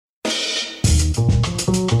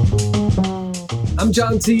I'm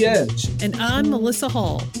John T. Edge. And I'm Melissa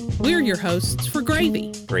Hall. We're your hosts for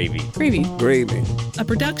Gravy. Gravy. A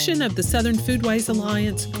production of the Southern Foodways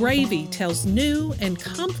Alliance, Gravy tells new and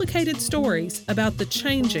complicated stories about the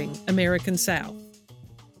changing American South.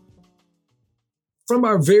 From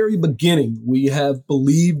our very beginning, we have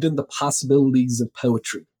believed in the possibilities of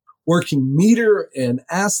poetry. Working meter and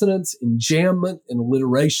assonance, enjambment, and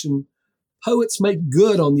alliteration, poets make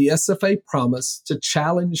good on the SFA promise to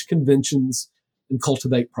challenge conventions and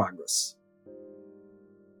cultivate progress.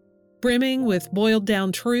 Brimming with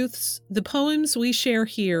boiled-down truths, the poems we share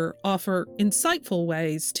here offer insightful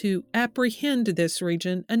ways to apprehend this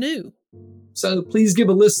region anew. So please give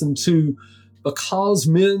a listen to Because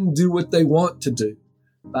Men Do What They Want to Do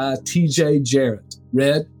by T.J. Jarrett,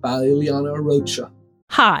 read by Ileana Rocha.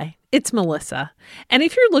 Hi, it's Melissa. And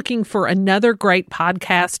if you're looking for another great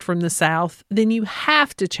podcast from the South, then you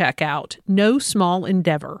have to check out No Small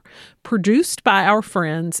Endeavor, produced by our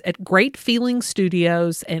friends at Great Feeling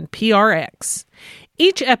Studios and PRX.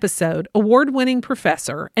 Each episode, award-winning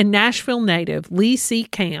professor and Nashville native Lee C.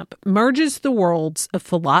 Camp merges the worlds of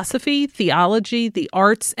philosophy, theology, the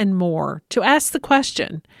arts, and more to ask the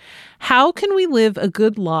question, how can we live a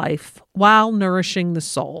good life while nourishing the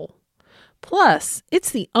soul? Plus, it's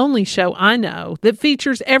the only show I know that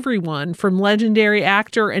features everyone from legendary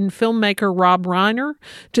actor and filmmaker Rob Reiner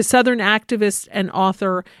to Southern activist and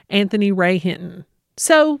author Anthony Ray Hinton.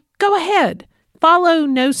 So go ahead, follow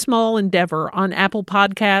No Small Endeavor on Apple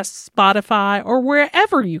Podcasts, Spotify, or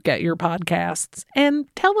wherever you get your podcasts, and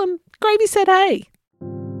tell them Gravy said hey.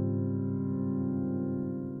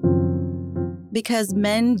 Because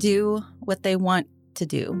men do what they want to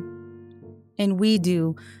do, and we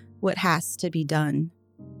do what has to be done.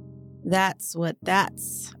 That's what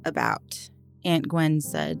that's about, Aunt Gwen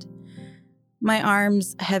said. My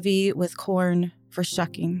arms heavy with corn for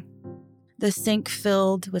shucking, the sink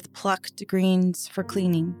filled with plucked greens for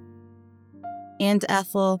cleaning. Aunt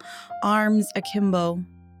Ethel, arms akimbo,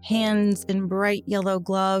 hands in bright yellow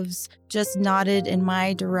gloves, just nodded in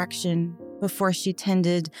my direction before she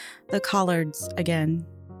tended the collards again.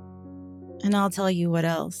 And I'll tell you what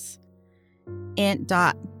else. Aunt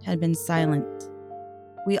Dot had been silent.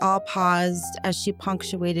 We all paused as she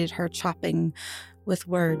punctuated her chopping with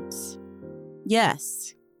words.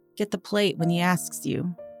 Yes, get the plate when he asks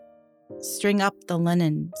you. String up the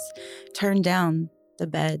linens, turn down the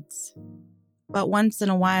beds. But once in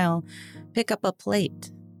a while, pick up a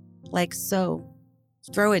plate, like so.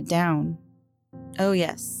 Throw it down. Oh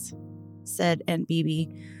yes, said Aunt Bebe,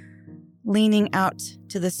 leaning out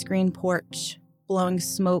to the screen porch, blowing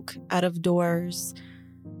smoke out of doors.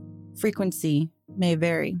 Frequency may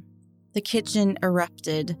vary. The kitchen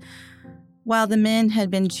erupted. While the men had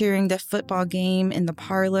been cheering the football game in the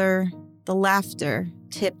parlor, the laughter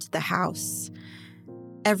tipped the house.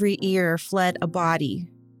 Every ear fled a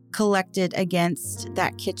body, collected against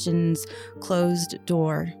that kitchen's closed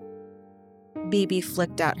door. Bebe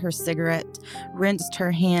flicked out her cigarette, rinsed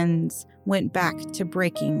her hands, went back to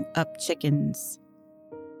breaking up chickens.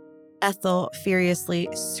 Ethel furiously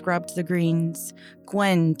scrubbed the greens,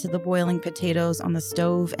 Gwen to the boiling potatoes on the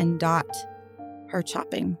stove, and Dot, her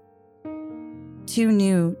chopping. Too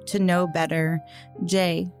new to know better,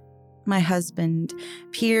 Jay, my husband,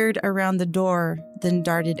 peered around the door, then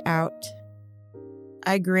darted out.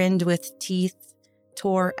 I grinned with teeth,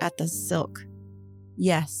 tore at the silk.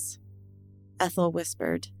 Yes, Ethel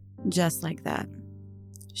whispered, just like that.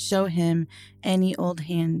 Show him any old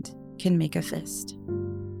hand can make a fist.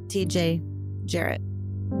 T.J. Jarrett.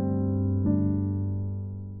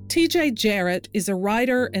 T.J. Jarrett is a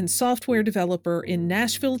writer and software developer in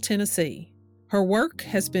Nashville, Tennessee. Her work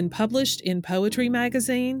has been published in Poetry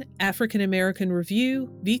Magazine, African American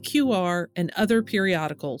Review, VQR, and other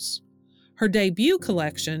periodicals. Her debut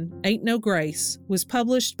collection, Ain't No Grace, was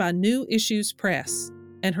published by New Issues Press,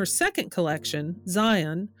 and her second collection,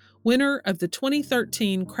 Zion, winner of the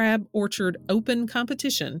 2013 Crab Orchard Open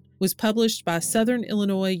Competition, was published by Southern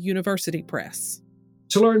Illinois University Press.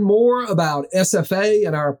 To learn more about SFA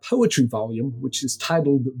and our poetry volume, which is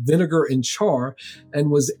titled Vinegar and Char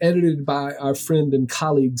and was edited by our friend and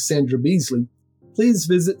colleague Sandra Beasley, please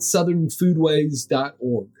visit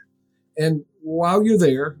southernfoodways.org. And while you're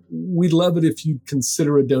there, we'd love it if you'd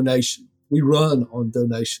consider a donation. We run on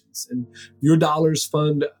donations, and your dollars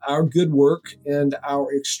fund our good work and our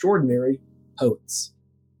extraordinary poets.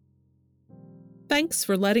 Thanks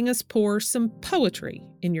for letting us pour some poetry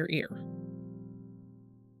in your ear.